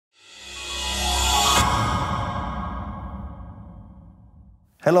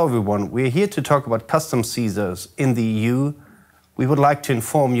Hello everyone, we're here to talk about customs seizures in the EU. We would like to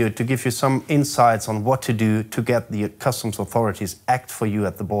inform you, to give you some insights on what to do to get the customs authorities act for you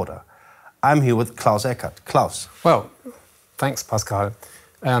at the border. I'm here with Claus Eckhartt. Claus. Well, thanks Pascal.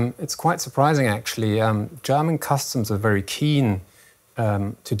 It's quite surprising actually. German customs are very keen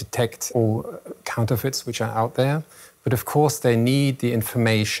to detect all counterfeits which are out there. But of course they need the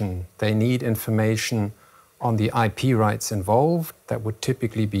information. They need information on the IP rights involved. That would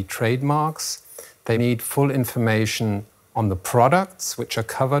typically be trademarks. They need full information on the products which are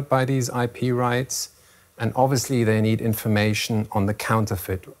covered by these IP rights. And obviously they need information on the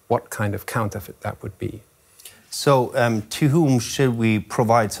counterfeit, what kind of counterfeit that would be. So to whom should we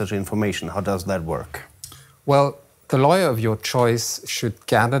provide such information? How does that work? Well, the lawyer of your choice should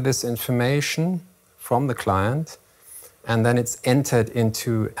gather this information from the client, and then it's entered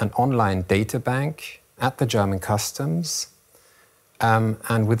into an online data bank at the German customs.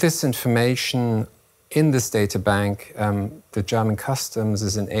 And with this information in this data bank, the German customs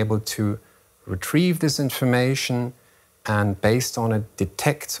is enabled to retrieve this information and based on it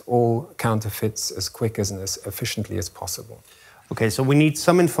detect all counterfeits as quick and as efficiently as possible. Okay, so we need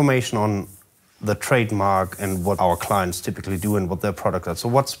some information on the trademark and what our clients typically do and what their product is. So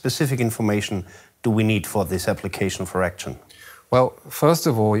what specific information do we need for this application for action? Well, first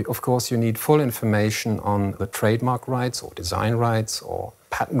of all, of course, you need full information on the trademark rights or design rights or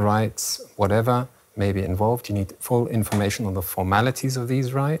patent rights, whatever may be involved. You need full information on the formalities of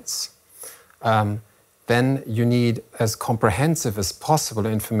these rights. Then you need as comprehensive as possible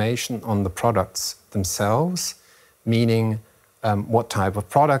information on the products themselves, meaning what type of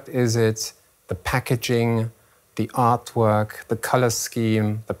product is it, the packaging, the artwork, the color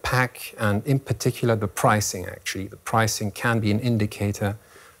scheme, the pack, and in particular the pricing actually. The pricing can be an indicator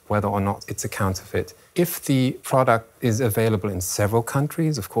whether or not it's a counterfeit. If the product is available in several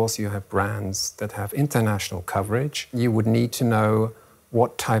countries, of course you have brands that have international coverage, you would need to know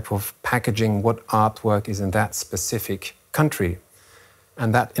what type of packaging, what artwork is in that specific country.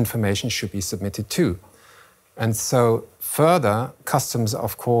 And that information should be submitted too. And so further, customs are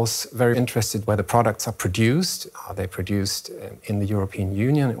of course very interested where the products are produced. Are they produced in the European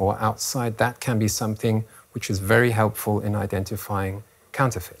Union or outside? That can be something which is very helpful in identifying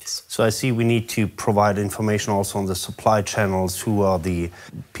counterfeits. So I see we need to provide information also on the supply channels, who are the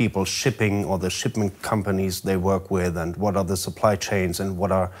people shipping or the shipment companies they work with, and what are the supply chains and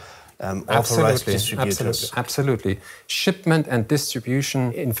what are authorized distributors. Absolutely. Shipment and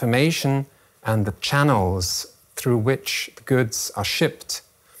distribution information and the channels through which the goods are shipped,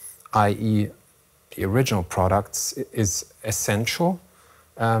 i.e. the original products, is essential.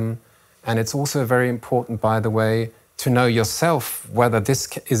 And it's also very important, by the way, to know yourself whether this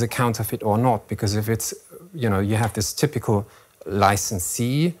is a counterfeit or not, because if it's, you have this typical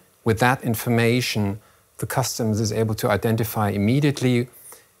licensee, with that information, the customs is able to identify immediately,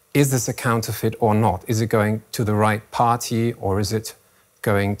 is this a counterfeit or not? Is it going to the right party or is it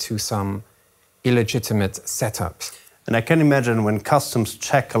going to some illegitimate setups? And I can imagine when customs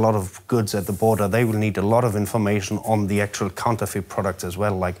check a lot of goods at the border, they will need a lot of information on the actual counterfeit products as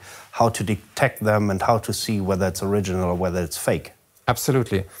well, like how to detect them and how to see whether it's original or whether it's fake.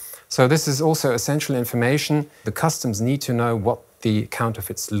 Absolutely. So this is also essential information. The customs need to know what the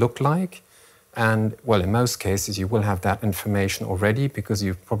counterfeits look like. And, well, in most cases, you will have that information already because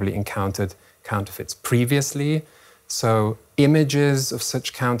you've probably encountered counterfeits previously. So images of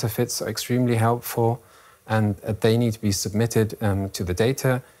such counterfeits are extremely helpful, and they need to be submitted to the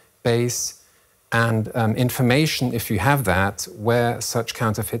database. And information, if you have that, where such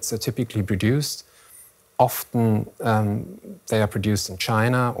counterfeits are typically produced. Often they are produced in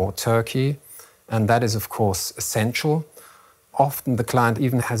China or Turkey, and that is, of course, essential. Often the client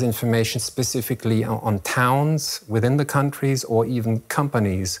even has information specifically on towns within the countries or even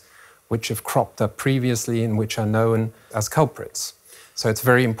companies which have cropped up previously and which are known as culprits. So it's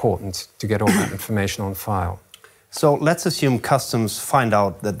very important to get all that information on file. So let's assume customs find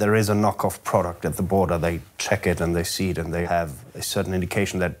out that there is a knockoff product at the border. They check it and they see it and they have a certain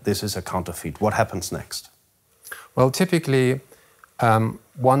indication that this is a counterfeit. What happens next? Well, typically,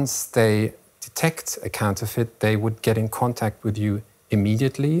 once they detect a counterfeit, they would get in contact with you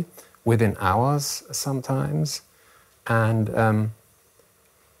immediately, within hours sometimes. And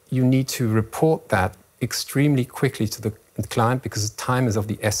you need to report that extremely quickly to the client because time is of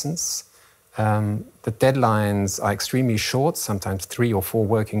the essence. The deadlines are extremely short, sometimes 3 or 4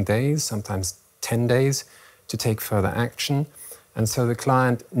 working days, sometimes 10 days to take further action. And so the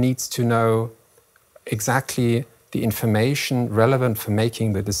client needs to know exactly the information relevant for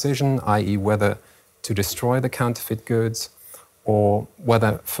making the decision, i.e. whether to destroy the counterfeit goods or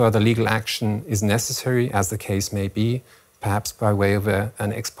whether further legal action is necessary, as the case may be, perhaps by way of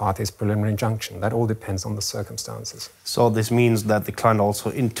an ex partes preliminary injunction. That all depends on the circumstances. So this means that the client also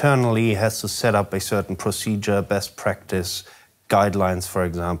internally has to set up a certain procedure, best practice, guidelines, for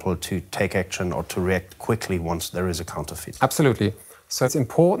example, to take action or to react quickly once there is a counterfeit. Absolutely. So it's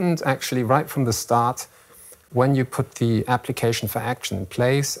important, actually, right from the start, when you put the application for action in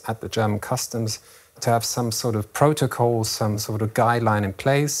place at the German customs, to have some sort of protocol, some sort of guideline in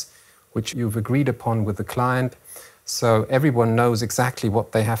place, which you've agreed upon with the client, so everyone knows exactly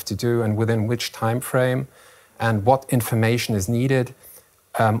what they have to do and within which time frame and what information is needed.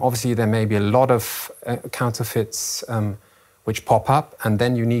 Obviously, there may be a lot of counterfeits which pop up, and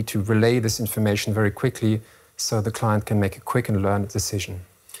then you need to relay this information very quickly so the client can make a quick and learned decision.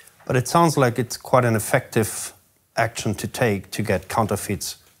 But it sounds like it's quite an effective action to take to get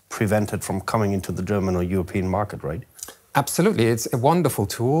counterfeits prevented from coming into the German or European market, right? Absolutely. It's a wonderful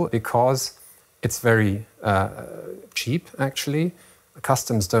tool because it's very cheap, actually.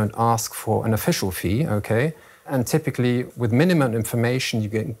 Customs don't ask for an official fee, okay? And typically, with minimum information, you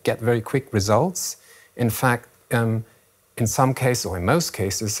can get very quick results. In fact, in some cases, or in most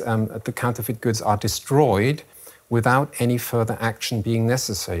cases, the counterfeit goods are destroyed without any further action being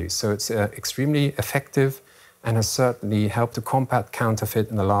necessary. So it's extremely effective and has certainly helped to combat counterfeit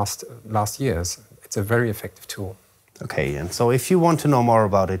in the last years. It's a very effective tool. Okay, and so if you want to know more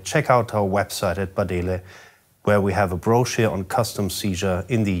about it, check out our website at Badele, where we have a brochure on customs seizure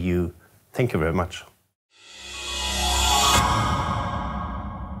in the EU. Thank you very much.